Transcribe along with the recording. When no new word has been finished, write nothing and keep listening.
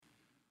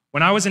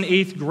When I was in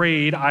 8th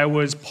grade, I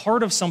was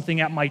part of something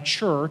at my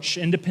church,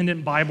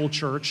 Independent Bible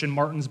Church in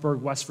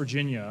Martinsburg, West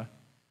Virginia,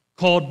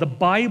 called the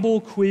Bible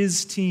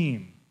Quiz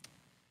Team.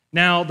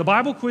 Now, the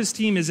Bible Quiz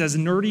Team is as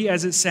nerdy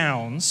as it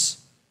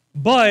sounds,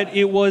 but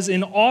it was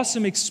an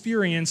awesome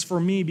experience for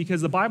me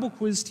because the Bible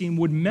Quiz Team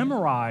would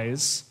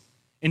memorize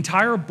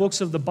entire books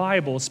of the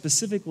Bible,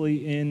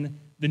 specifically in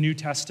the New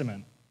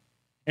Testament.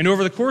 And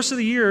over the course of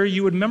the year,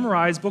 you would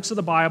memorize books of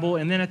the Bible,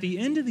 and then at the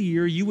end of the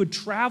year, you would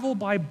travel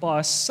by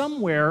bus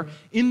somewhere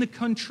in the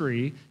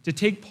country to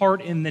take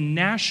part in the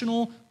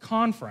national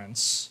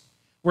conference,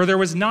 where there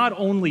was not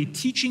only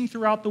teaching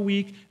throughout the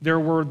week, there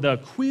were the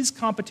quiz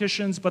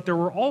competitions, but there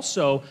were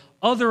also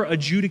other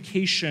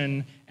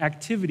adjudication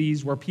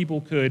activities where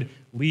people could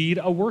lead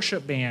a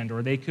worship band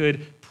or they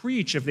could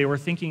preach if they were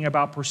thinking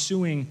about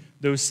pursuing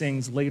those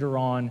things later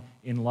on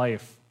in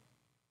life.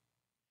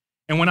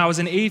 And when I was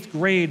in 8th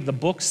grade, the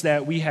books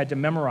that we had to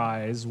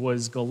memorize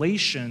was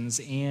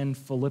Galatians and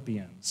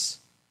Philippians.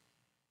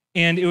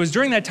 And it was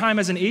during that time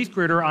as an 8th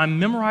grader, I'm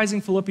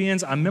memorizing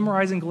Philippians, I'm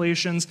memorizing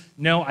Galatians.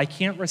 No, I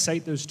can't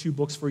recite those two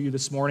books for you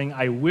this morning.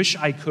 I wish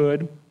I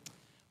could.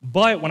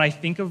 But when I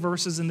think of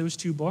verses in those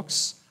two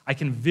books, I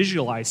can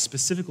visualize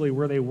specifically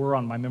where they were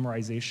on my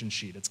memorization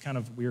sheet. It's kind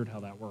of weird how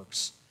that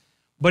works.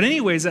 But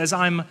anyways, as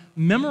I'm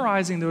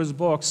memorizing those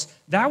books,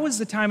 that was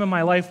the time in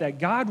my life that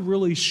God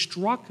really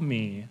struck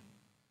me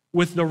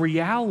with the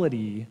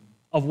reality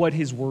of what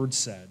his word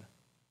said.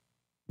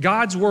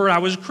 God's word, I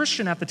was a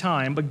Christian at the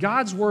time, but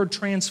God's word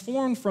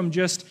transformed from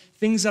just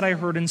things that I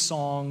heard in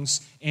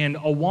songs and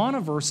Awana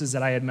verses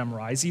that I had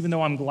memorized, even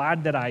though I'm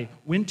glad that I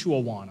went to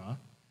Awana.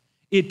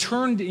 It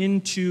turned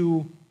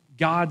into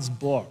God's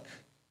book.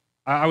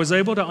 I was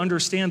able to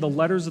understand the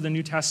letters of the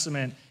New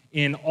Testament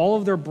in all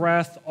of their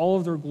breadth, all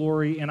of their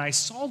glory, and I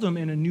saw them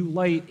in a new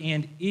light,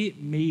 and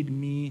it made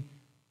me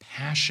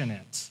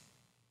passionate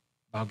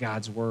about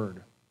God's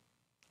word.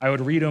 I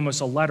would read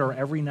almost a letter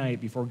every night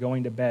before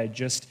going to bed,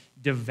 just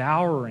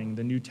devouring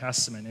the New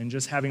Testament and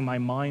just having my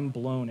mind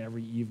blown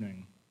every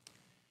evening.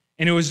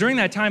 And it was during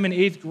that time in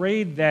 8th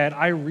grade that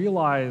I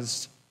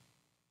realized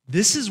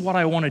this is what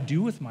I want to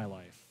do with my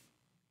life.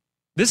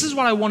 This is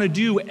what I want to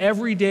do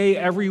every day,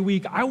 every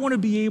week. I want to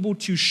be able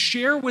to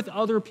share with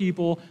other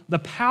people the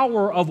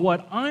power of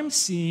what I'm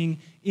seeing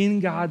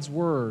in God's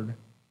word.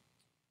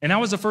 And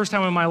that was the first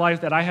time in my life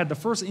that I had the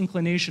first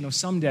inclination of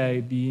someday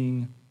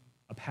being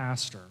a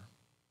pastor.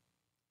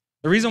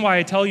 The reason why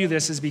I tell you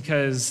this is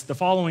because the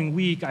following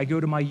week I go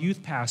to my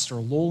youth pastor,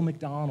 Lowell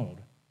McDonald.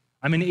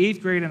 I'm in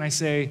 8th grade and I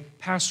say,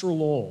 Pastor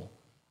Lowell,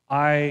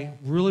 I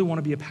really want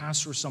to be a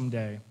pastor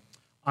someday.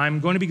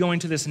 I'm going to be going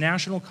to this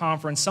national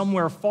conference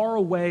somewhere far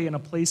away in a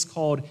place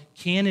called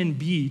Cannon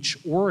Beach,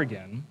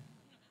 Oregon.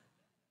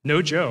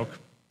 No joke.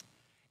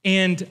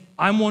 And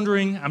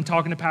I'm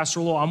talking to Pastor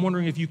Lowell, I'm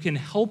wondering if you can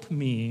help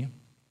me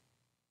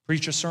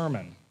preach a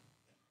sermon.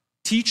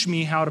 Teach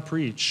me how to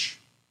preach.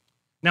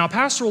 Now,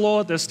 Pastor Lowell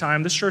at this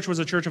time, this church was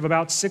a church of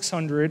about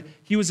 600.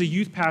 He was a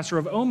youth pastor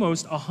of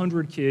almost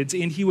 100 kids,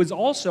 and he was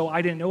also,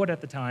 I didn't know it at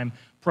the time,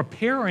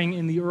 preparing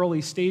in the early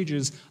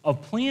stages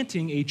of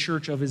planting a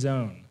church of his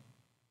own.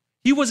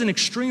 He was an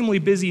extremely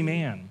busy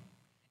man.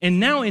 And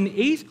now an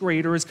 8th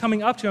grader is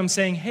coming up to him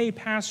saying, hey,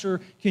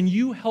 pastor, can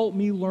you help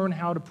me learn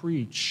how to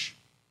preach?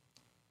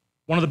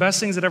 One of the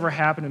best things that ever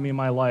happened to me in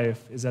my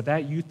life is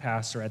that youth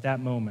pastor at that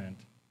moment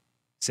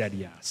said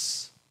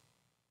yes.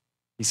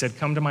 He said,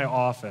 come to my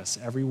office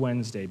every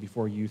Wednesday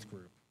before youth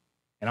group,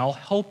 and I'll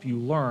help you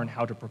learn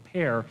how to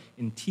prepare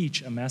and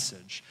teach a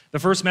message. The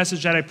first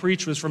message that I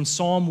preached was from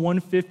Psalm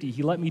 150.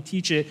 He let me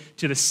teach it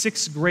to the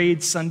 6th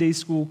grade Sunday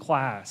school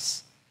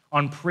class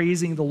on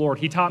praising the Lord.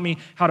 He taught me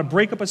how to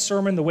break up a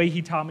sermon. The way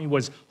he taught me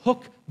was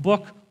hook,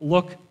 book,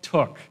 look,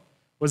 took,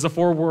 was the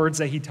 4 words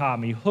that he taught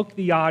me. Hook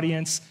the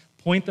audience,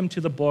 point them to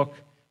the book,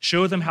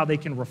 show them how they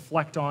can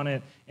reflect on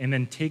it, and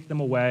then take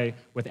them away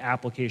with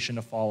application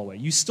to follow it.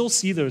 You still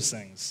see those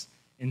things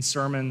in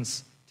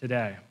sermons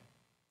today.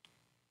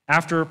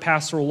 After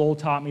Pastor Lowell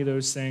taught me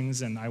those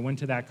things and I went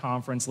to that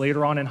conference,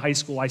 later on in high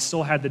school, I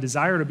still had the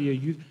desire to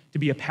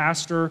be a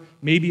pastor,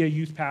 maybe a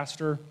youth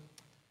pastor.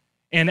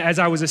 And as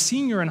I was a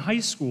senior in high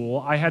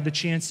school, I had the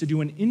chance to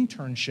do an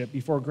internship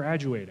before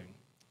graduating.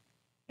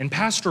 And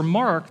Pastor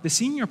Mark, the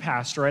senior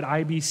pastor at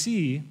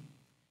IBC,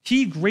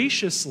 he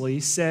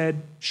graciously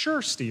said,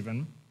 sure,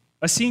 Stephen,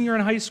 a senior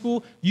in high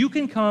school, you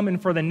can come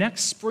and for the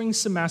next spring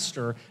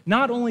semester,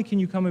 not only can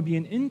you come and be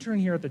an intern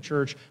here at the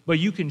church, but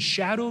you can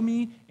shadow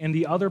me and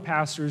the other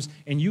pastors,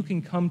 and you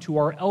can come to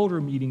our elder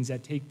meetings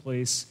that take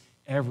place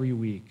every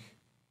week.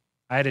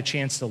 I had a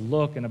chance to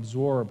look and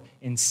absorb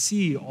and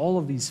see all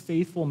of these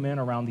faithful men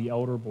around the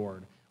elder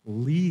board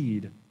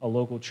lead a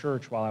local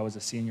church while I was a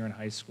senior in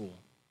high school.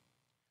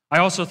 I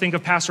also think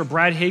of Pastor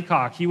Brad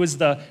Haycock. He was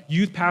the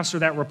youth pastor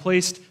that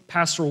replaced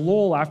Pastor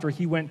Lowell after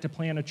he went to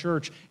plant a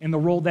church, and the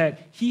role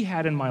that he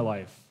had in my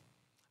life.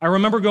 I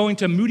remember going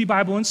to Moody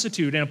Bible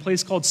Institute in a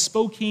place called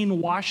Spokane,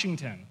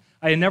 Washington.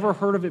 I had never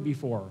heard of it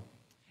before.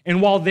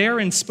 And while there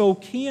in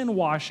Spokane,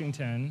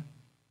 Washington,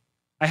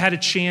 I had a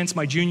chance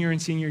my junior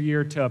and senior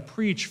year to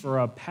preach for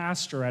a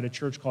pastor at a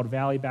church called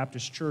Valley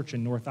Baptist Church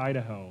in North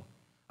Idaho,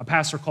 a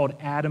pastor called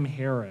Adam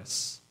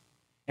Harris.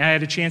 And I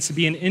had a chance to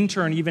be an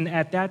intern even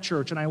at that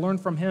church, and I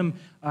learned from him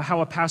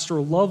how a pastor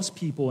loves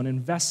people and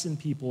invests in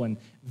people and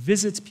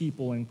visits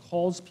people and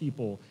calls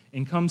people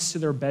and comes to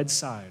their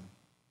bedside.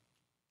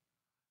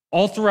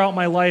 All throughout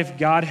my life,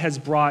 God has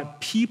brought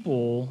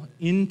people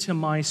into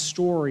my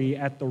story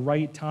at the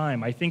right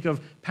time. I think of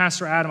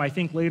Pastor Adam. I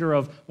think later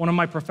of one of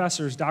my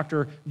professors,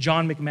 Dr.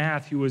 John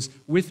McMath, who was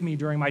with me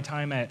during my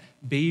time at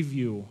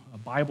Bayview, a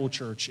Bible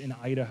church in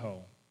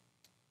Idaho.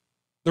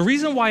 The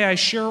reason why I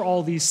share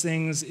all these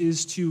things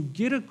is to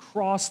get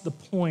across the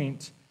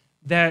point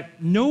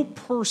that no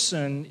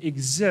person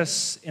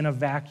exists in a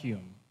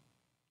vacuum.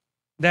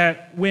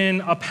 That when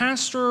a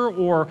pastor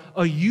or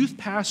a youth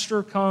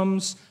pastor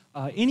comes,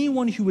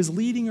 anyone who is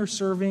leading or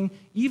serving,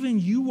 even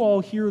you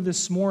all here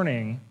this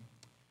morning,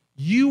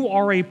 you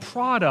are a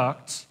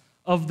product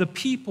of the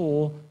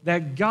people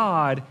that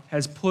God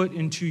has put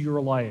into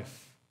your life.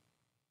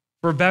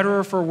 For better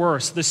or for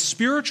worse, the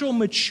spiritual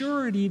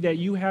maturity that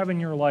you have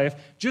in your life,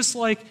 just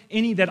like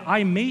any that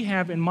I may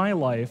have in my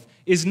life,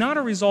 is not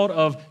a result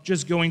of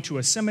just going to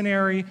a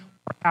seminary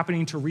or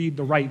happening to read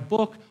the right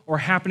book or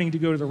happening to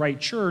go to the right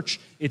church.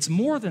 It's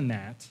more than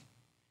that.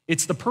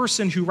 It's the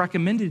person who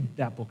recommended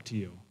that book to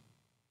you.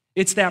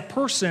 It's that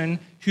person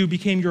who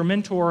became your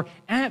mentor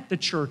at the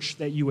church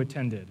that you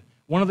attended.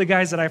 One of the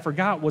guys that I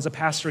forgot was a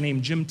pastor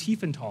named Jim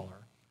Tiefenthaler.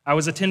 I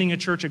was attending a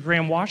church at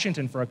Graham,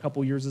 Washington for a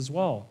couple years as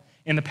well.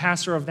 And the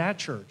pastor of that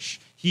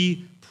church,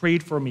 he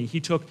prayed for me. He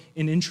took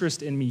an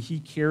interest in me. He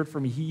cared for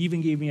me. He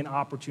even gave me an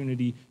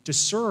opportunity to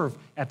serve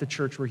at the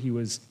church where he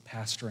was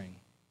pastoring.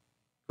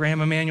 Graham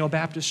Emmanuel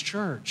Baptist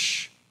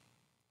Church.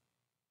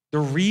 The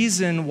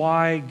reason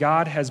why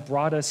God has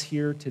brought us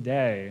here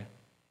today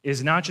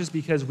is not just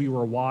because we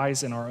were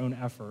wise in our own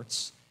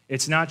efforts.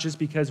 It's not just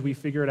because we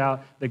figured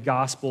out the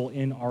gospel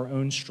in our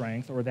own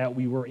strength or that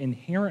we were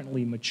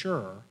inherently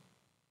mature,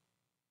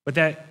 but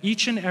that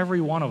each and every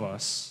one of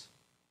us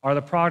are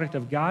the product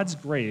of God's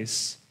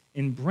grace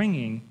in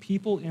bringing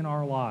people in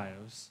our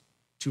lives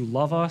to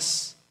love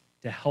us,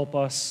 to help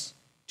us,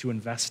 to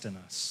invest in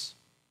us.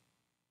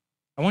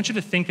 I want you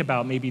to think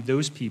about maybe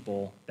those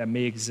people that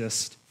may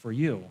exist for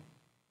you,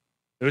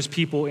 those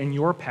people in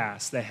your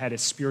past that had a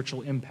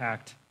spiritual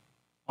impact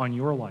on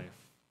your life.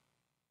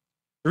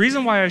 The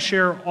reason why I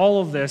share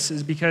all of this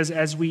is because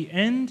as we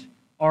end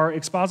our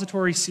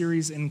expository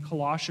series in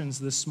Colossians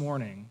this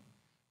morning,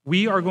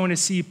 we are going to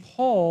see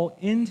Paul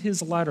end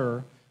his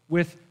letter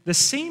with the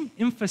same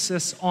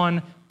emphasis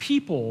on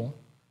people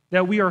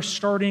that we are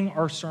starting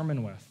our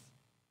sermon with.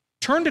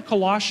 Turn to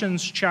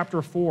Colossians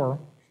chapter 4.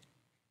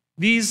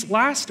 These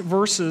last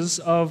verses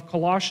of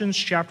Colossians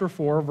chapter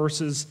 4,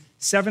 verses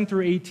 7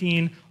 through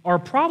 18, are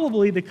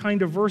probably the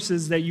kind of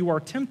verses that you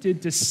are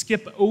tempted to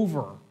skip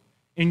over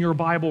in your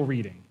Bible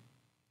reading.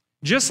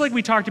 Just like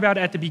we talked about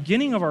at the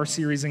beginning of our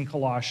series in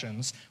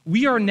Colossians,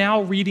 we are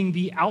now reading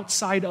the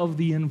outside of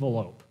the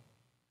envelope.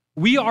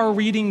 We are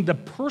reading the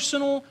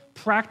personal,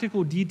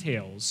 practical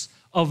details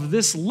of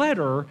this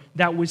letter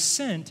that was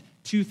sent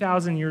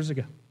 2,000 years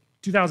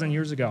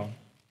ago.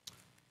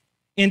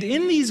 And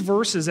in these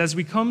verses, as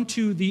we come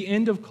to the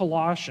end of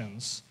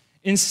Colossians,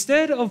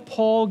 instead of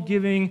Paul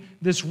giving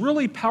this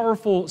really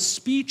powerful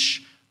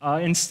speech,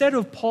 instead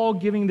of Paul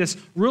giving this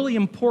really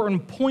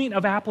important point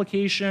of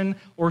application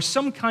or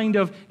some kind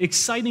of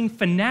exciting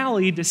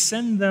finale to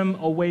send them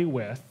away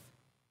with,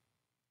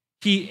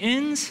 he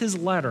ends his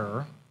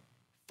letter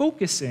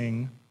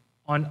focusing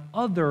on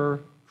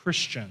other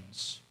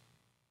Christians.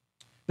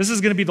 This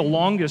is going to be the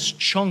longest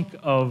chunk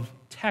of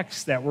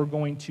text that we're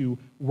going to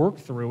work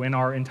through in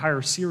our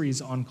entire series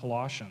on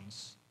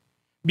Colossians,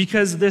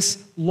 because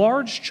this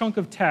large chunk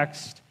of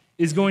text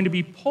is going to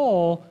be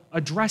Paul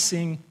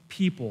addressing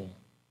people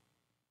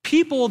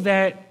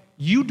that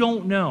you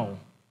don't know,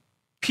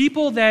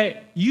 people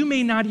that you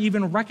may not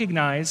even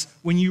recognize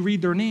when you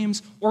read their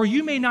names, or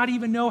you may not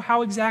even know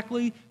how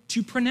exactly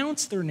to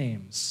pronounce their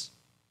names.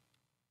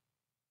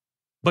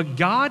 But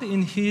God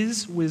in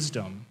his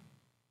wisdom,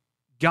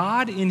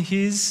 God in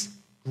his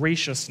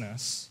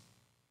graciousness,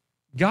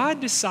 God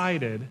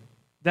decided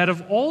that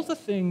of all the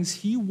things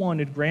he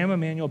wanted Graham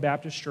Emmanuel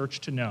Baptist Church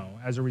to know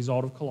as a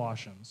result of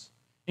Colossians,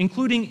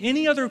 including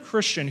any other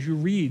Christian who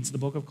reads the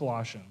book of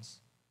Colossians,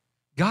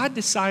 God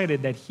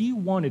decided that he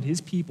wanted his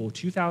people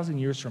 2,000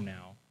 years from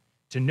now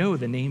to know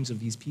the names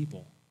of these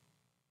people.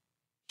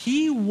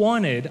 He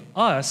wanted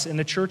us in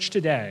the church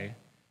today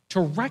to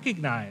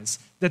recognize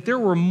that there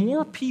were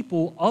more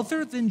people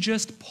other than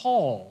just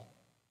Paul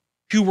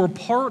who were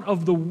part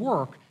of the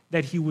work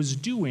that he was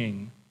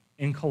doing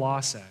in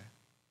Colossae.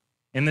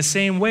 In the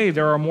same way,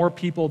 there are more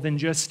people than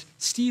just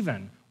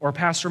Stephen or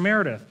Pastor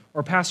Meredith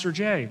or Pastor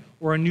Jay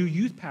or a new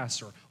youth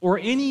pastor or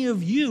any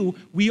of you.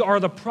 We are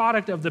the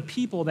product of the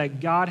people that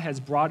God has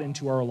brought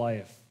into our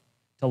life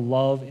to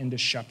love and to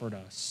shepherd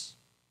us.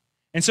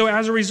 And so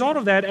as a result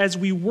of that, as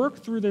we work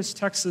through this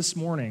text this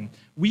morning,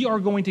 we are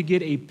going to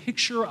get a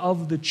picture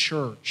of the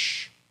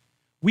church.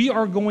 we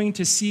are going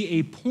to see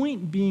a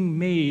point being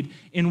made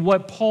in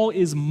what Paul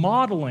is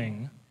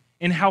modeling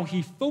and how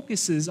he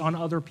focuses on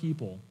other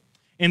people.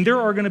 And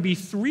there are going to be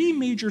three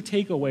major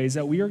takeaways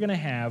that we are going to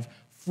have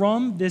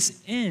from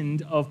this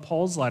end of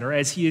Paul's letter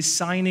as he is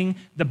signing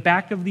the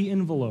back of the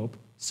envelope,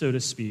 so to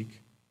speak.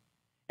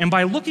 And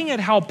by looking at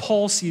how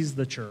Paul sees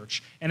the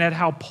church and at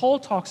how Paul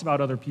talks about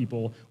other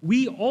people,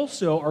 we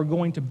also are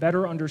going to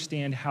better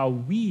understand how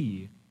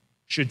we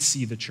should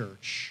see the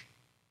church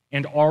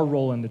and our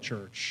role in the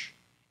church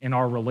and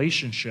our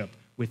relationship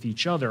with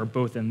each other,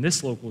 both in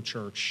this local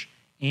church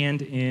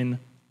and in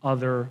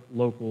other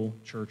local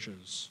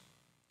churches.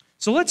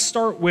 So let's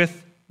start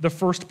with the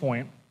first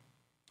point.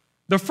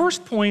 The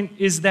first point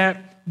is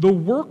that the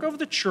work of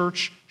the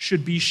church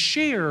should be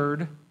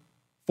shared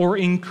for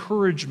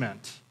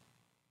encouragement.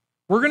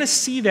 We're going to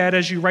see that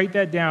as you write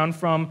that down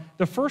from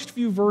the first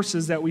few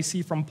verses that we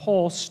see from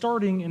Paul,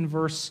 starting in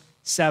verse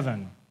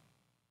 7.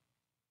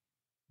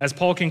 As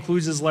Paul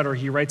concludes his letter,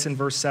 he writes in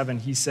verse 7,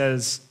 he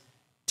says,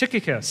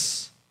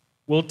 Tychicus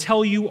will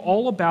tell you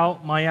all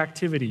about my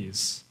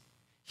activities.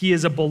 He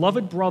is a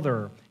beloved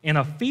brother and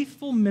a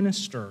faithful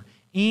minister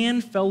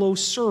and fellow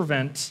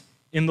servant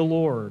in the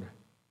Lord.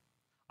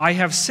 I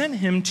have sent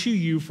him to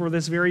you for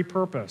this very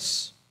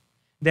purpose,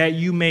 that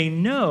you may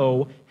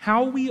know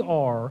how we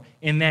are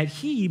and that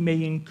he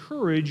may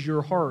encourage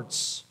your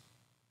hearts.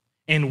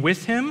 And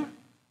with him,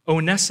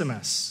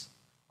 Onesimus,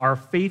 our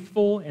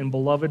faithful and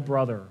beloved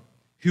brother,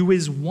 who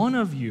is one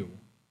of you.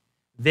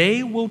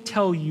 They will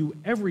tell you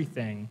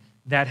everything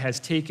that has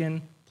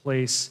taken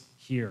place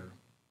here.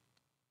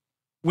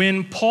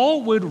 When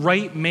Paul would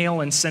write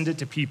mail and send it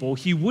to people,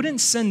 he wouldn't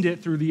send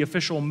it through the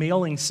official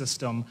mailing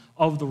system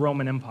of the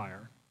Roman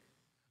Empire.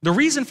 The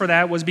reason for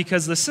that was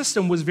because the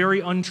system was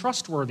very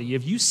untrustworthy.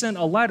 If you sent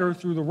a letter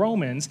through the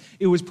Romans,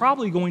 it was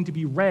probably going to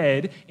be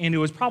read, and it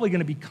was probably going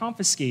to be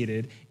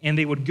confiscated, and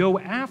they would go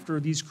after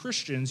these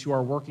Christians who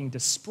are working to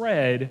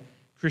spread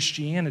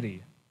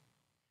Christianity.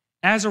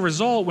 As a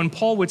result, when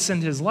Paul would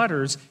send his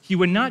letters, he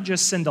would not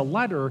just send a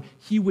letter,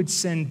 he would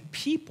send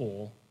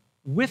people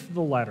with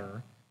the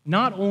letter,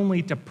 not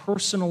only to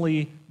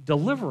personally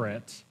deliver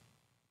it,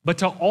 but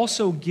to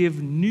also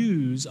give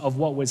news of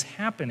what was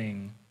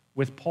happening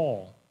with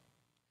Paul.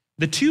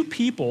 The two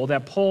people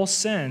that Paul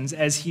sends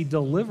as he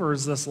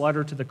delivers this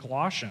letter to the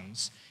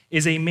Colossians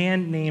is a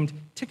man named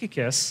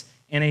Tychicus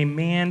and a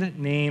man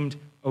named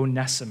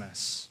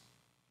Onesimus.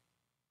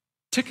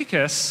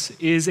 Tychicus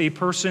is a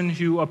person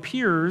who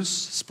appears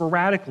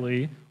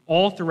sporadically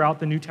all throughout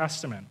the New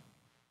Testament.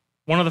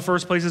 One of the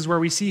first places where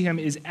we see him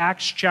is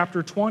Acts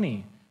chapter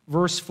 20,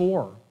 verse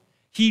 4.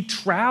 He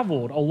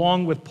traveled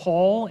along with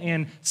Paul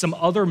and some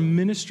other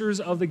ministers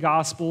of the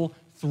gospel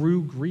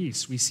through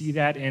Greece. We see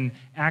that in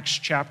Acts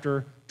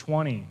chapter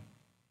 20.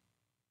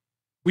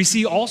 We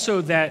see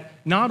also that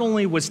not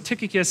only was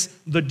Tychicus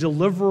the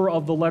deliverer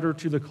of the letter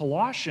to the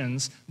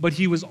Colossians, but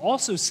he was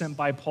also sent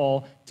by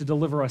Paul to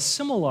deliver a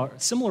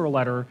similar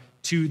letter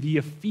to the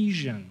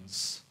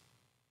Ephesians.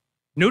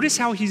 Notice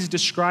how he's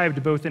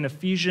described both in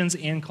Ephesians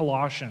and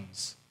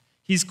Colossians.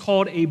 He's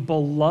called a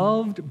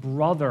beloved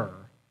brother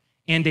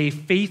and a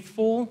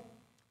faithful,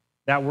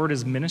 that word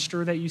is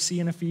minister that you see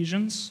in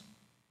Ephesians.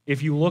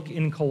 If you look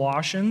in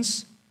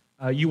Colossians,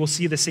 you will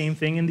see the same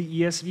thing in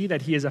the ESV,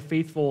 that he is a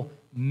faithful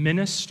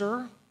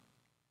minister.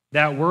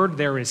 That word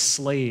there is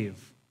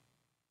slave.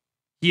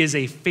 He is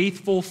a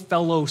faithful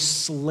fellow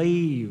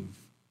slave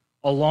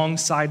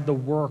alongside the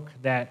work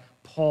that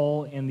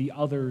Paul and the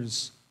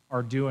others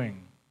are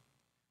doing.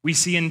 We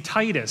see in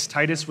Titus,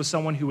 Titus was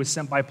someone who was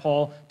sent by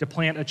Paul to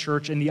plant a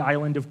church in the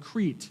island of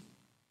Crete.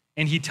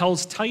 And he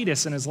tells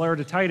Titus in his letter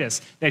to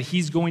Titus that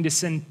he's going to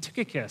send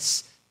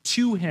Tychicus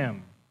to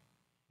him,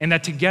 and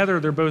that together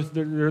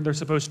they're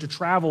supposed to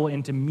travel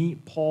and to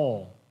meet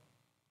Paul.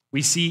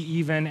 We see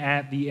even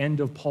at the end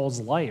of Paul's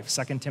life,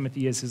 2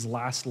 Timothy is his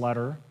last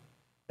letter,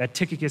 that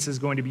Tychicus is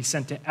going to be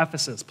sent to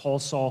Ephesus. Paul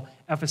saw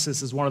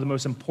Ephesus as one of the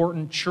most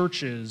important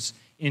churches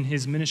in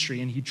his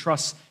ministry, and he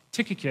trusts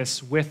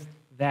Tychicus with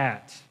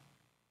that.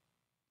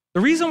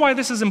 The reason why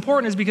this is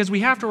important is because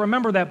we have to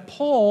remember that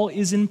Paul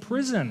is in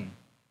prison.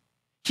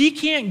 He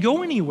can't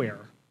go anywhere.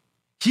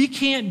 He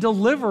can't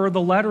deliver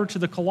the letter to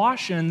the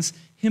Colossians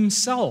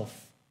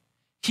himself.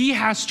 He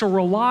has to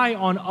rely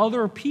on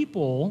other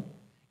people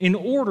in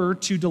order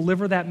to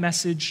deliver that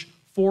message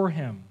for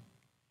him.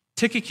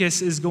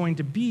 Tychicus is going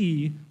to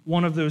be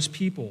one of those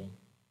people.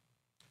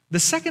 The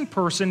second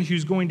person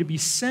who's going to be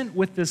sent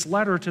with this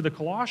letter to the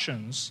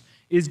Colossians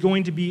is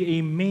going to be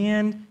a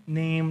man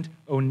named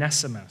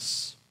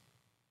Onesimus.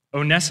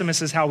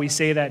 Onesimus is how we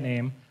say that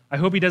name. I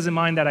hope he doesn't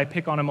mind that I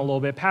pick on him a little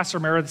bit. Pastor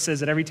Meredith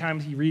says that every time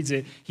he reads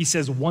it, he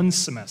says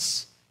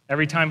onesimus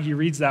every time he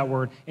reads that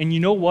word. And you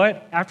know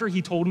what? After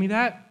he told me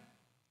that,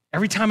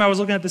 every time I was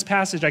looking at this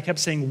passage, I kept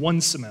saying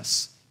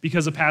onesimus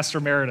because of Pastor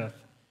Meredith.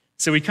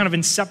 So he kind of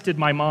incepted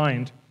my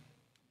mind.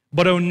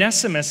 But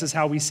Onesimus is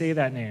how we say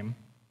that name.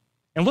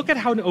 And look at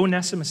how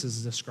Onesimus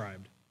is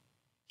described.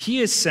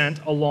 He is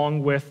sent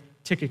along with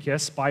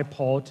Tychicus by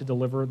Paul to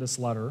deliver this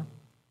letter.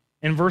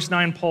 In verse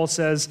 9, Paul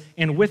says,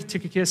 "And with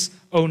Tychicus,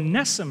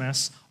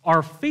 Onesimus,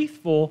 our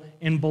faithful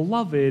and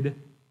beloved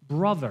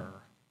brother,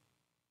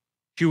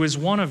 who is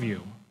one of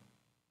you."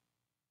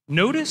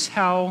 Notice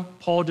how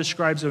Paul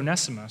describes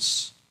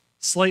Onesimus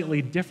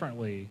slightly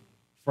differently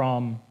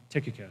from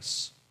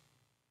Tychicus.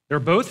 They're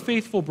both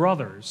faithful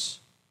brothers,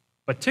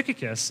 but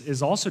Tychicus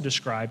is also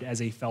described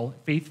as a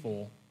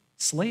faithful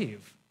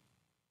slave.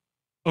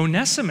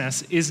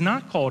 Onesimus is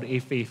not called a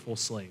faithful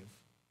slave.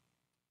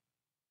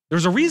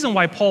 There's a reason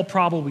why Paul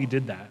probably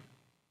did that.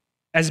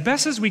 As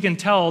best as we can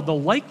tell, the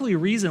likely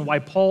reason why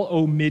Paul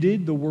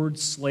omitted the word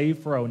slave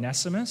for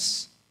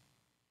Onesimus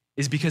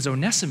is because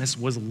Onesimus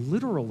was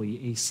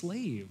literally a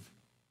slave.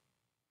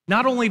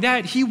 Not only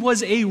that, he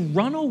was a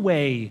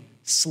runaway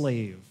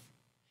slave.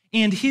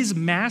 And his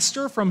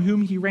master from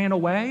whom he ran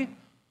away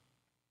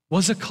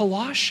was a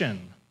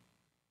Colossian.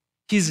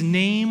 His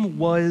name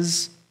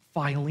was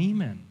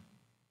Philemon.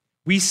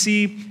 We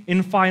see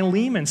in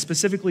Philemon,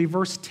 specifically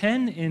verse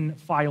 10 in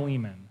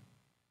Philemon,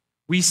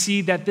 we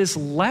see that this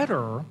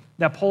letter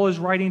that Paul is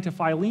writing to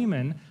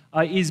Philemon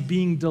is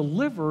being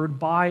delivered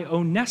by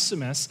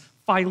Onesimus,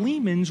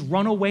 Philemon's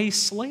runaway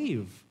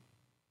slave.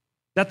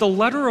 That the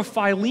letter of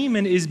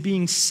Philemon is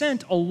being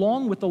sent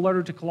along with the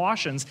letter to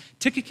Colossians.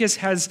 Tychicus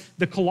has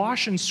the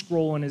Colossian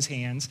scroll in his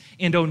hands,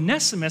 and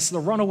Onesimus, the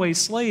runaway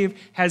slave,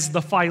 has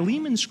the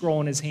Philemon scroll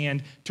in his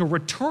hand to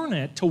return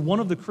it to one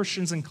of the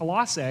Christians in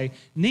Colossae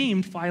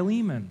named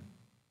Philemon.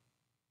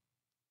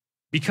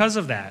 Because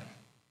of that,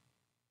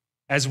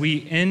 as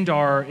we end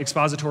our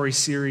expository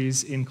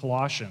series in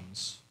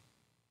Colossians,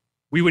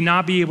 we would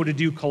not be able to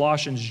do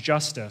Colossians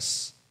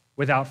justice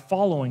without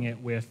following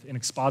it with an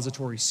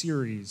expository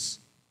series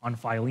on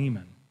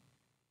Philemon.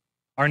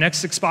 Our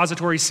next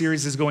expository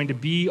series is going to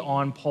be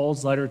on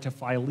Paul's letter to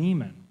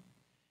Philemon.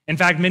 In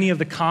fact, many of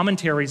the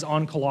commentaries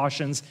on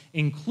Colossians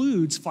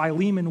includes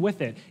Philemon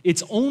with it.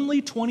 It's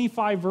only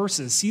 25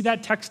 verses. See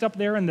that text up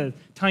there in the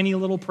tiny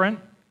little print?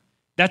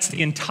 That's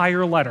the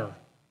entire letter.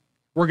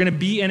 We're going to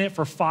be in it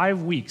for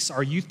 5 weeks.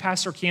 Our youth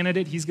pastor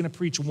candidate, he's going to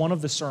preach one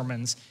of the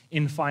sermons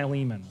in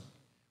Philemon.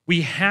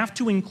 We have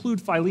to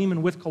include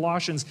Philemon with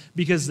Colossians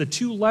because the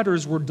two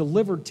letters were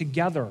delivered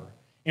together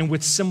and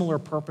with similar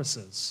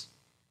purposes.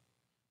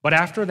 But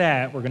after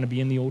that, we're going to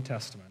be in the Old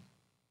Testament.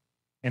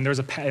 And there's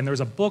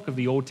a book of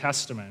the Old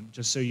Testament,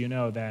 just so you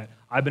know, that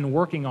I've been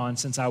working on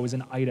since I was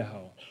in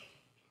Idaho.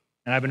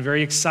 And I've been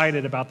very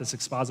excited about this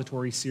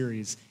expository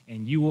series,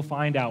 and you will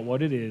find out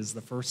what it is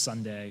the first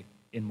Sunday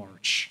in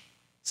March.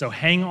 So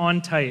hang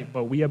on tight,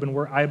 but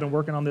I have been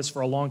working on this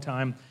for a long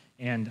time,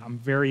 and I'm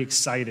very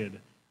excited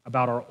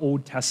about our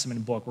Old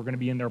Testament book. We're going to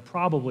be in there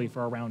probably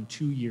for around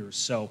 2 years.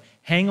 So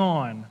hang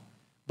on.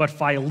 But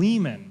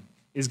Philemon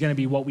is going to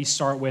be what we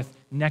start with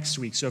next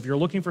week. So if you're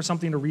looking for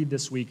something to read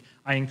this week,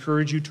 I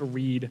encourage you to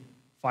read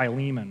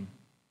Philemon.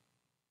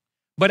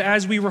 But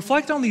as we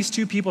reflect on these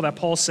two people that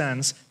Paul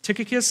sends,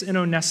 Tychicus and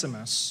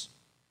Onesimus,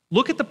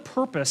 look at the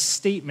purpose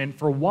statement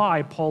for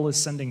why Paul is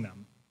sending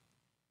them.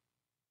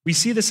 We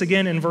see this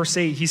again in verse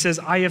 8. He says,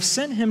 "I have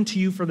sent him to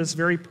you for this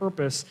very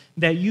purpose,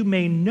 that you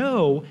may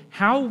know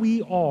how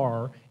we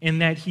are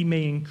and that he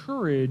may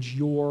encourage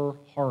your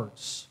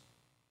hearts."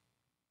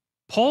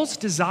 Paul's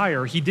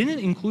desire, he didn't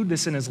include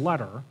this in his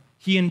letter.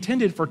 He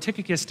intended for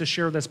Tychicus to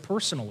share this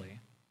personally.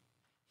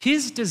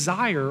 His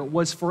desire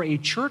was for a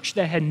church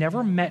that had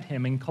never met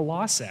him in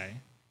Colossae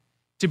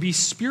to be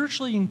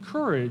spiritually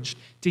encouraged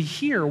to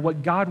hear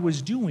what God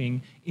was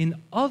doing in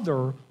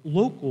other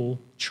local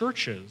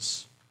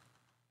churches.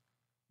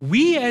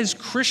 We as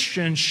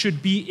Christians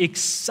should be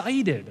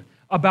excited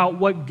about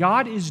what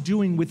God is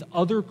doing with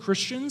other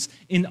Christians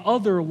in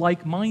other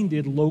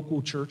like-minded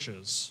local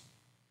churches.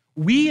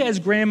 We as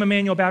Graham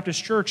Emmanuel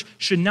Baptist Church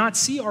should not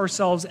see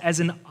ourselves as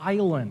an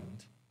island.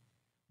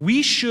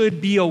 We should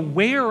be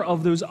aware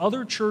of those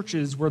other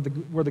churches where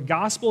the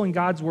gospel and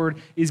God's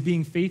word is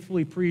being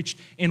faithfully preached,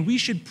 and we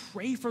should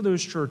pray for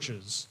those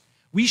churches.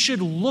 We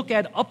should look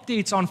at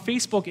updates on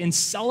Facebook and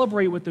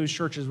celebrate with those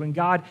churches when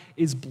God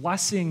is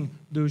blessing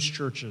those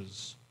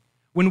churches.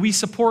 When we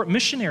support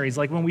missionaries,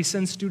 like when we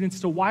send students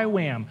to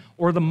YWAM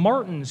or the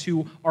Martins,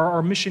 who are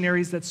our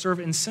missionaries that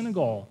serve in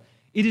Senegal,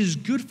 it is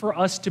good for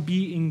us to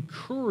be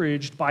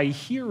encouraged by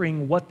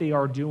hearing what they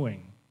are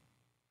doing.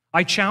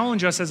 I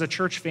challenge us as a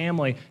church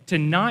family to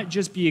not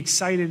just be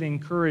excited and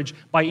encouraged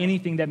by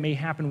anything that may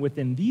happen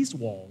within these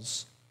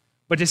walls,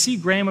 but to see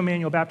Graham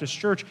Emmanuel Baptist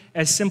Church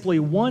as simply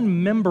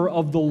one member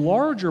of the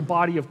larger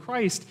body of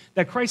Christ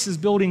that Christ is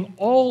building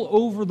all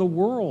over the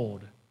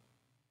world,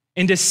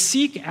 and to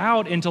seek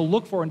out and to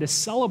look for and to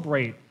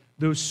celebrate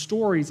those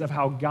stories of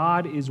how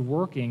God is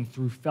working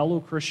through fellow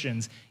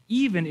Christians,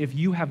 even if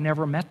you have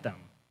never met them.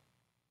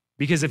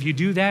 Because if you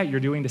do that, you're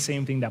doing the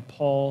same thing that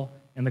Paul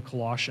and the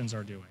Colossians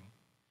are doing.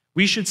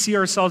 We should see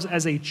ourselves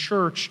as a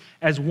church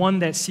as one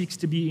that seeks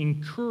to be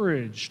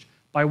encouraged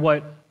by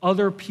what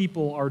other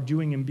people are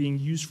doing and being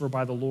used for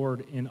by the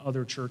Lord in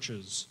other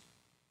churches.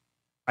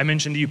 I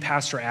mentioned to you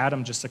Pastor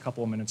Adam just a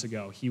couple of minutes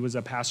ago. He was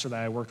a pastor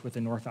that I worked with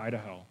in North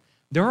Idaho.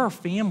 There are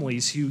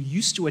families who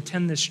used to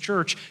attend this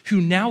church who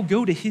now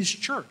go to his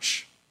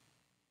church.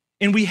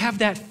 And we have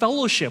that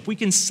fellowship. We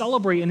can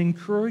celebrate and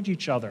encourage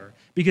each other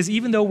because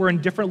even though we're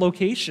in different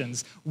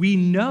locations, we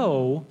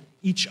know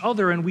each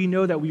other and we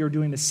know that we are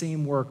doing the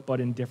same work but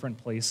in different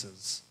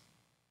places.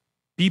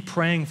 Be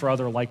praying for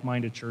other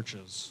like-minded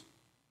churches.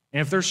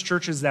 And if there's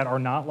churches that are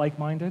not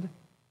like-minded,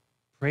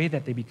 pray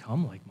that they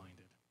become like-minded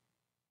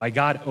by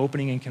God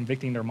opening and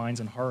convicting their minds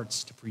and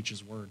hearts to preach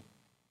his word.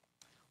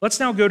 Let's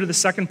now go to the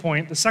second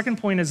point. The second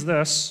point is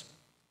this,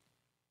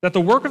 that the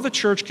work of the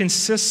church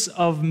consists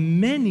of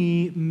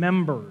many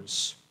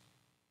members.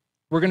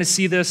 We're going to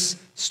see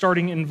this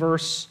starting in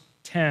verse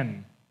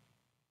 10.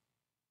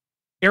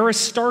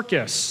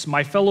 Aristarchus,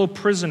 my fellow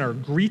prisoner,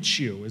 greets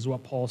you, is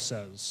what Paul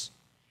says.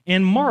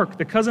 And Mark,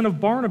 the cousin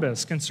of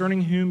Barnabas,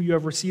 concerning whom you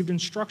have received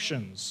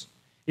instructions.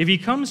 If he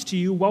comes to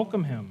you,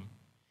 welcome him.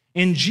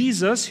 And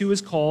Jesus, who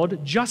is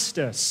called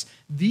Justus.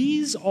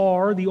 These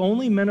are the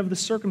only men of the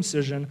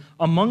circumcision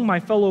among my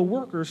fellow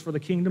workers for the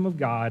kingdom of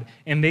God,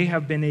 and they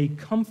have been a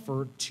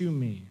comfort to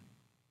me.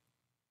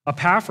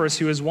 Epaphras,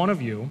 who is one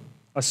of you,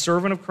 a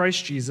servant of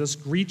Christ Jesus,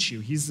 greets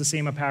you. He's the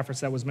same Epaphras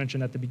that was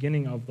mentioned at the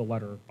beginning of the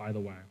letter, by the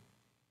way.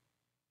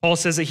 Paul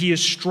says that he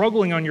is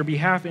struggling on your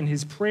behalf in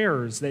his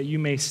prayers that you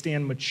may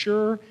stand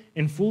mature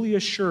and fully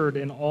assured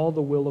in all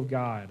the will of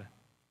God.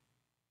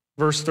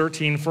 Verse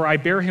 13, for I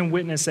bear him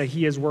witness that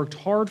he has worked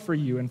hard for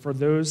you and for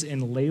those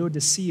in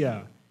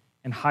Laodicea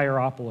and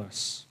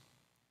Hierapolis.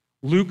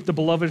 Luke, the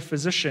beloved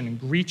physician,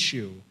 greets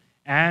you,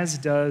 as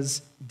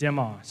does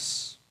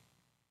Demas.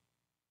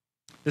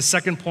 The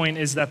second point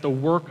is that the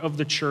work of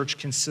the church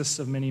consists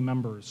of many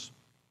members.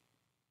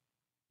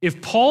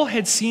 If Paul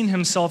had seen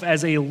himself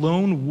as a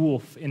lone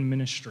wolf in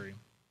ministry,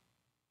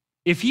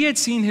 if he had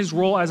seen his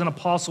role as an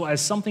apostle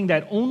as something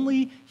that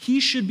only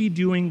he should be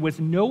doing with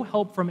no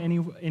help from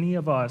any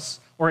of us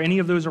or any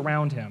of those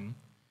around him,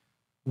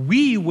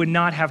 we would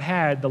not have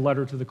had the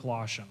letter to the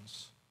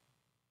Colossians.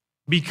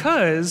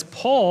 Because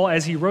Paul,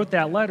 as he wrote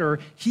that letter,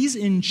 he's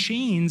in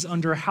chains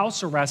under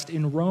house arrest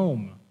in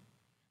Rome.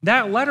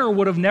 That letter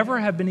would have never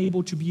have been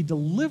able to be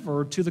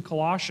delivered to the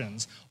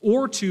Colossians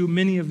or to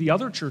many of the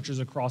other churches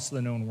across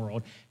the known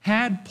world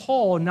had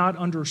Paul not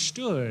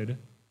understood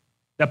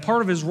that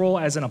part of his role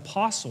as an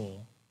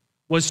apostle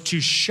was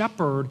to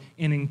shepherd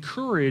and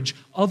encourage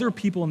other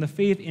people in the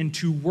faith and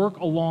to work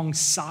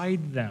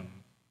alongside them.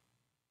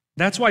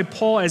 That's why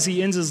Paul, as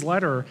he ends his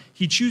letter,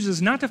 he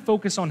chooses not to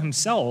focus on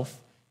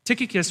himself.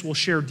 Tychicus will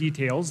share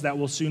details that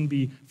will soon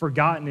be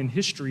forgotten in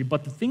history,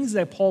 but the things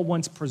that Paul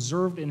once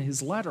preserved in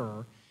his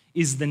letter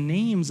is the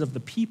names of the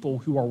people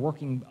who are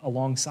working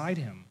alongside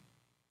him.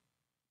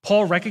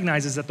 Paul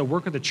recognizes that the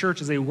work of the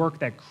church is a work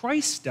that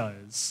Christ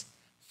does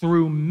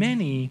through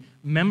many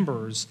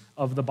members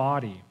of the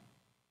body.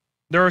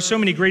 There are so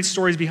many great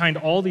stories behind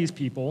all these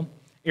people.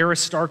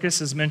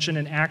 Aristarchus is mentioned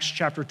in Acts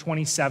chapter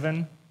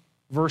 27,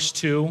 verse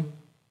 2.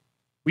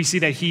 We see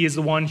that he is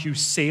the one who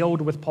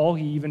sailed with Paul.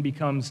 He even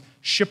becomes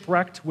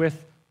shipwrecked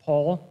with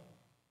Paul.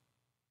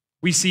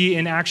 We see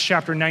in Acts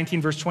chapter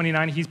 19, verse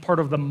 29, he's part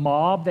of the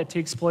mob that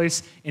takes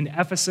place in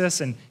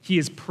Ephesus, and he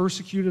is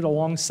persecuted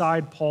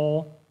alongside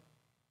Paul.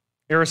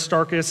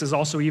 Aristarchus is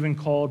also even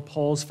called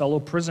Paul's fellow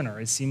prisoner.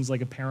 It seems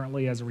like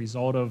apparently as a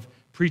result of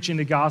preaching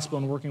the gospel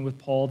and working with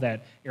Paul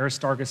that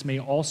Aristarchus may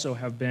also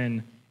have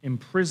been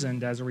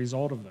imprisoned as a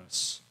result of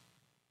this.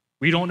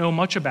 We don't know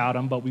much about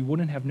him, but we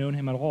wouldn't have known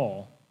him at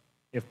all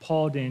if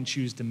Paul didn't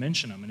choose to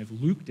mention him and if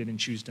Luke didn't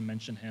choose to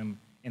mention him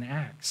in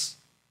Acts.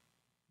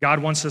 God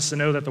wants us to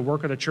know that the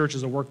work of the church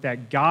is a work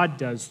that God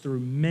does through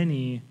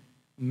many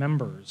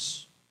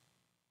members.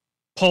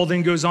 Paul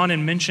then goes on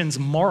and mentions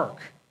Mark.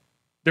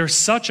 There's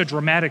such a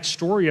dramatic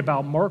story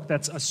about Mark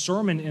that's a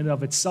sermon in and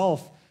of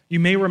itself. You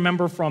may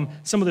remember from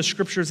some of the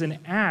scriptures in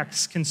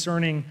Acts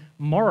concerning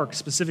Mark,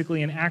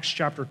 specifically in Acts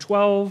chapter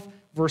 12,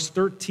 verse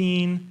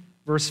 13,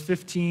 verse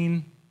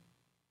 15.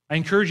 I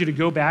encourage you to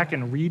go back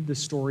and read the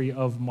story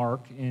of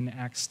Mark in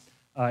Acts,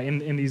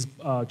 in these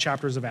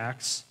chapters of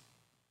Acts.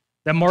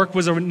 That Mark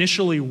was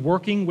initially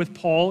working with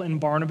Paul and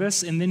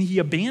Barnabas, and then he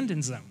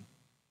abandons them.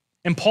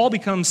 And Paul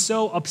becomes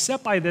so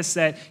upset by this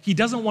that he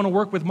doesn't want to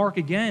work with Mark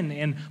again,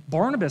 and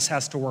Barnabas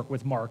has to work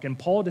with Mark, and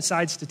Paul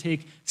decides to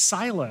take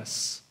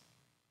Silas.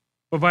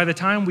 But by the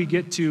time we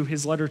get to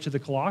his letter to the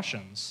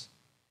Colossians,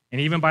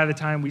 and even by the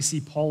time we see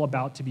Paul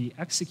about to be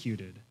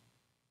executed,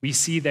 we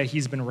see that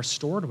he's been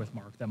restored with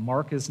Mark, that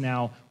Mark is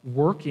now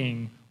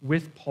working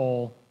with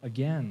Paul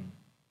again.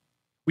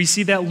 We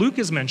see that Luke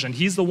is mentioned.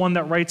 He's the one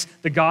that writes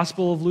the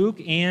Gospel of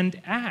Luke and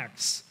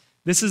Acts.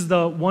 This is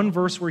the one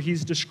verse where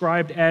he's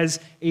described as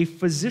a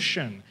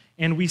physician.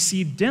 And we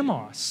see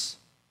Demas.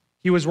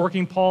 He was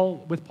working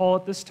with Paul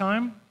at this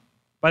time.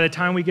 By the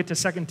time we get to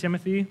 2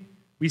 Timothy,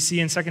 we see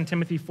in 2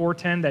 Timothy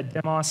 4:10 that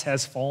Demas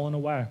has fallen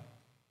away,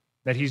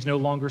 that he's no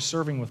longer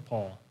serving with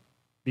Paul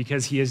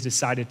because he has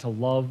decided to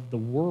love the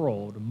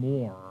world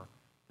more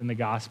than the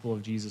gospel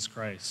of Jesus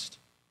Christ.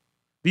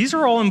 These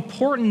are all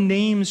important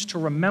names to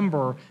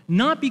remember,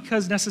 not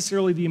because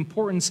necessarily the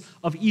importance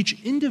of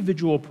each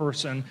individual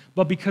person,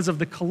 but because of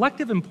the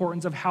collective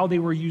importance of how they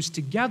were used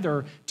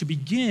together to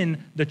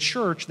begin the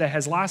church that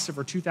has lasted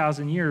for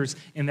 2,000 years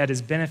and that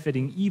is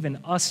benefiting even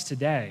us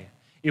today.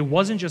 It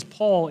wasn't just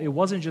Paul, it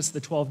wasn't just the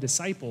 12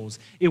 disciples,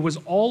 it was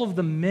all of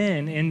the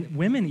men and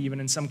women even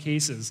in some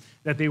cases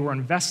that they were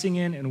investing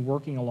in and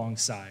working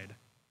alongside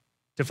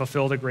to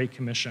fulfill the Great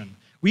Commission.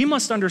 We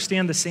must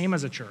understand the same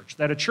as a church,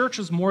 that a church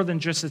is more than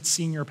just its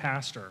senior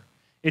pastor.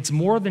 It's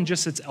more than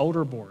just its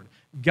elder board.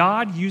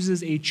 God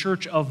uses a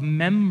church of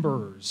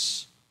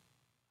members,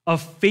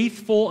 of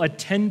faithful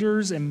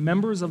attenders and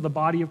members of the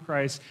body of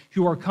Christ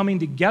who are coming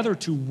together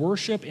to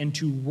worship and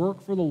to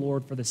work for the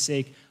Lord for the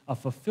sake of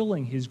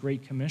fulfilling his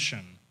Great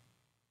Commission.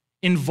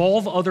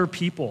 Involve other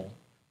people.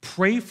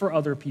 Pray for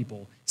other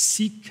people.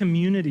 Seek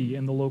community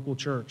in the local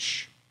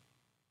church.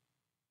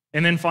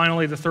 And then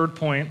finally, the third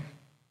point,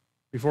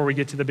 before we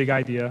get to the big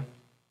idea,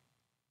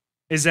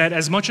 is that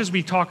as much as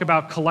we talk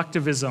about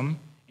collectivism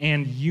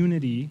and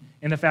unity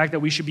and the fact that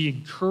we should be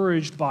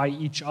encouraged by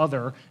each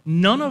other,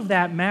 none of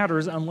that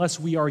matters unless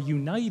we are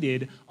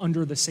united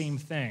under the same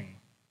thing,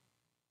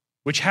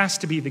 which has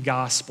to be the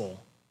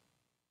gospel.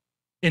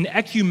 An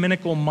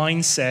ecumenical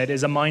mindset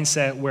is a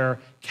mindset where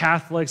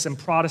Catholics and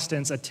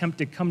Protestants attempt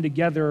to come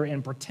together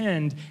and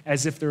pretend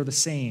as if they're the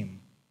same.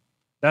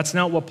 That's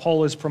not what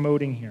Paul is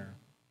promoting here.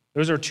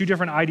 Those are two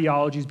different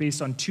ideologies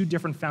based on two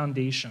different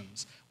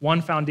foundations.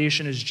 One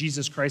foundation is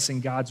Jesus Christ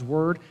and God's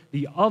word.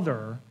 The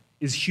other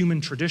is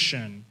human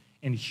tradition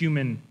and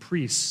human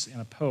priests and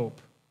a pope.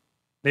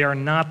 They are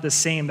not the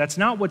same. That's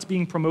not what's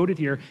being promoted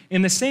here.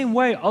 In the same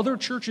way, other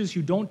churches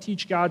who don't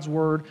teach God's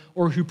word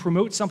or who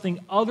promote something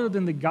other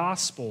than the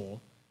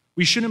gospel,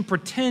 we shouldn't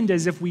pretend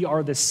as if we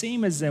are the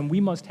same as them. We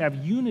must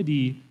have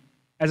unity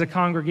as a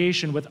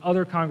congregation with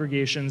other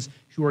congregations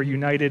who are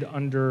united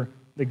under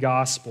the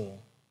gospel.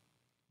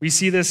 We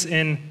see this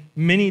in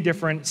many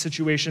different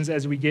situations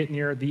as we get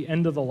near the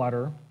end of the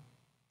letter.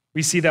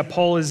 We see that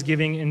Paul is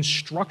giving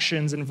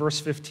instructions in verse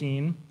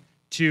 15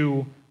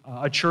 to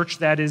a church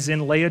that is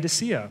in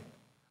Laodicea,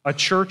 a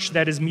church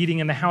that is meeting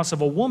in the house of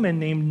a woman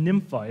named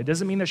Nympha. It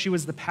doesn't mean that she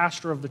was the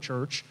pastor of the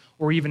church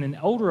or even an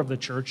elder of the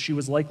church. She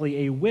was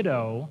likely a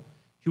widow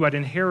who had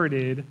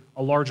inherited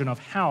a large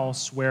enough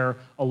house where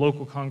a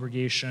local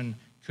congregation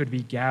could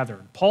be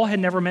gathered. Paul had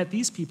never met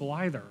these people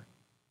either,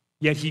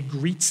 yet he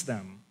greets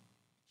them.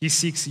 He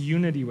seeks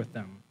unity with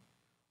them.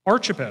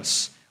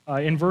 Archippus,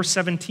 in verse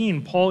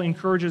 17, Paul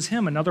encourages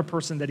him, another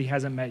person that he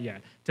hasn't met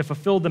yet, to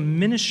fulfill the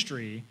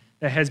ministry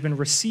that has been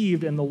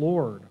received in the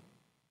Lord.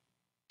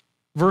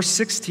 Verse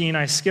 16,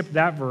 I skipped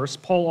that verse.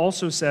 Paul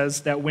also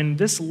says that when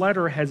this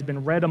letter has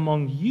been read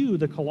among you,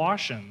 the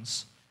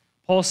Colossians,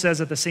 Paul says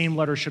that the same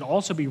letter should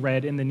also be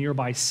read in the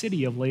nearby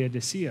city of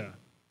Laodicea.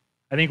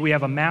 I think we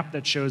have a map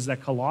that shows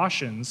that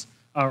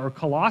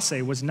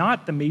Colossae was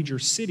not the major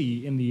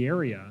city in the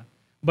area,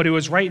 but it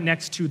was right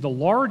next to the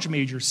large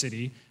major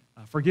city.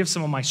 Forgive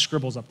some of my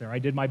scribbles up there. I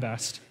did my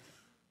best.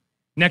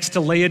 Next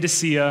to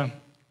Laodicea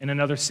in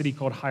another city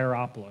called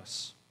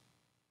Hierapolis.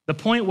 The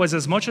point was,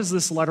 as much as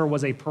this letter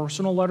was a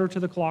personal letter to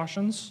the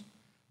Colossians,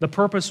 the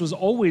purpose was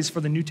always for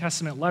the New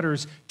Testament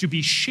letters to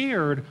be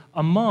shared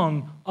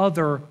among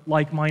other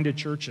like-minded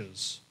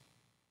churches.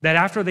 That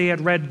after they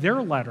had read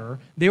their letter,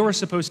 they were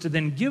supposed to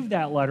then give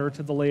that letter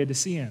to the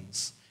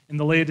Laodiceans. And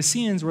the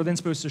Laodiceans were then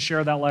supposed to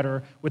share that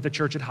letter with the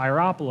church at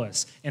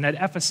Hierapolis and at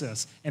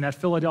Ephesus and at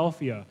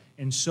Philadelphia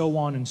and so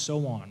on and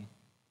so on.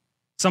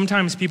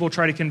 Sometimes people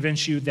try to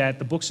convince you that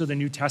the books of the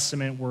New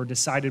Testament were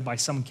decided by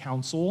some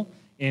council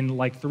in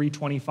like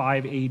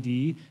 325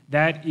 AD.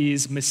 That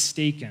is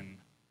mistaken.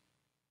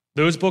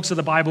 Those books of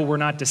the Bible were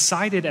not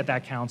decided at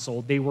that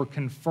council. They were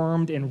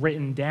confirmed and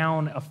written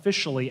down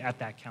officially at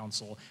that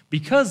council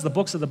because the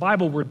books of the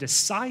Bible were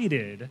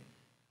decided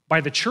by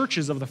the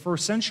churches of the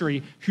first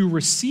century who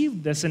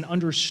received this and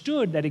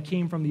understood that it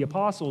came from the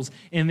apostles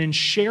and then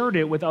shared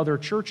it with other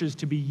churches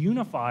to be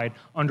unified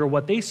under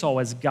what they saw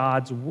as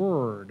God's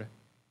word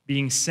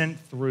being sent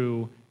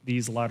through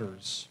these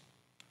letters.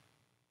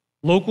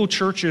 Local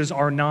churches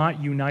are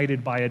not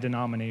united by a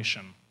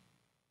denomination.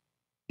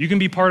 You can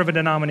be part of a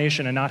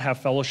denomination and not have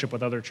fellowship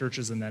with other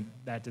churches in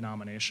that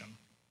denomination.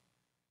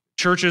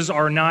 Churches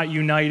are not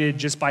united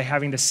just by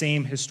having the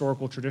same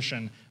historical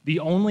tradition. The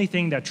only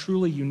thing that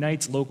truly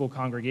unites local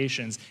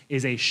congregations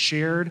is a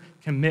shared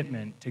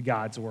commitment to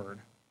God's word.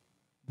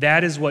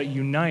 That is what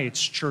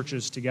unites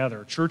churches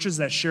together. Churches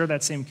that share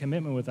that same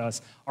commitment with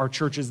us are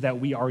churches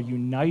that we are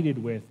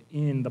united with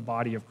in the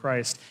body of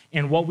Christ.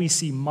 And what we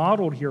see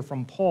modeled here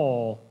from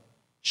Paul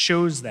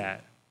shows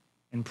that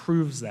and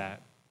proves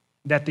that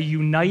the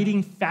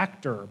uniting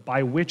factor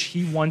by which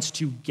he wants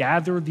to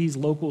gather these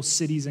local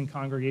cities and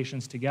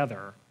congregations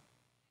together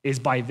is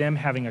by them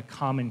having a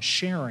common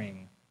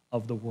sharing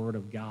of the Word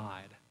of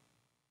God.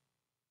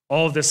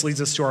 All of this leads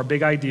us to our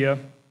big idea.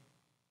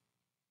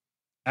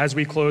 As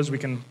we close, we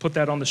can put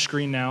that on the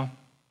screen now,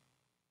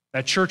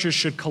 that churches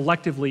should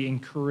collectively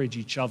encourage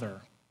each other.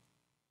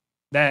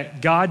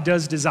 that God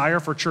does desire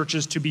for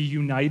churches to be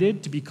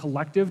united, to be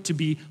collective, to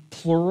be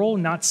plural,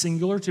 not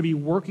singular, to be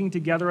working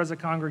together as a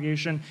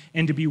congregation,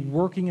 and to be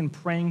working and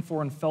praying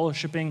for and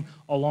fellowshipping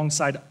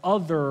alongside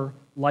other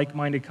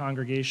like-minded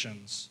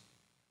congregations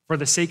for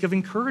the sake of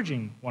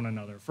encouraging one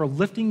another, for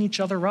lifting each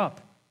other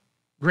up.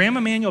 Graham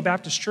Emanuel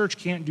Baptist Church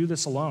can't do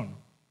this alone.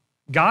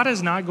 God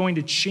is not going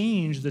to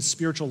change the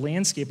spiritual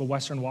landscape of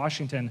Western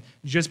Washington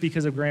just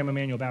because of Graham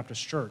Emanuel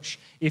Baptist Church.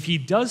 If he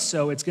does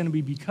so, it's going to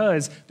be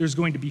because there's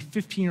going to be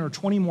 15 or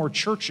 20 more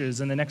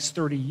churches in the next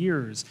 30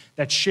 years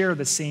that share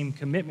the same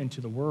commitment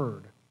to the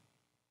word.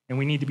 And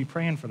we need to be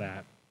praying for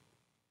that.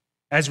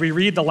 As we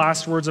read the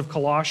last words of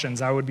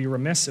Colossians, I would be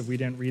remiss if we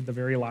didn't read the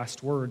very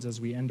last words as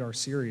we end our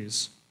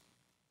series.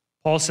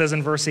 Paul says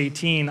in verse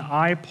 18,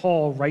 I,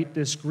 Paul, write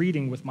this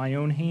greeting with my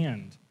own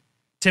hand.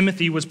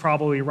 Timothy was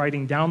probably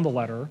writing down the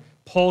letter.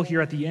 Paul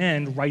here at the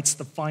end writes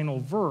the final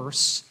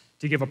verse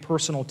to give a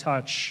personal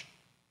touch.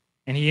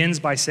 And he ends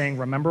by saying,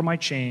 remember my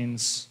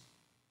chains,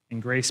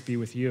 and grace be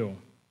with you.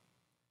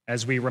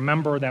 As we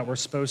remember that we're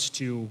supposed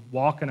to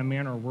walk in a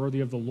manner worthy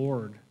of the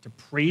Lord, to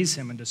praise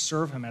him and to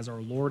serve him as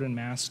our Lord and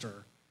Master,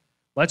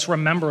 let's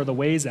remember the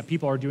ways that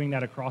people are doing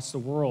that across the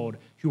world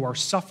who are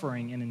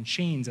suffering and in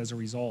chains as a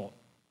result.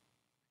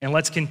 And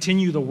let's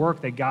continue the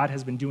work that God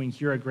has been doing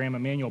here at Graham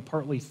Emanuel,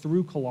 partly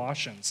through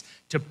Colossians,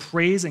 to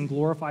praise and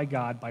glorify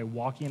God by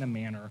walking in a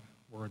manner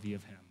worthy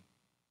of him.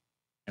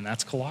 And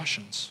that's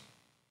Colossians.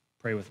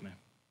 Pray with me.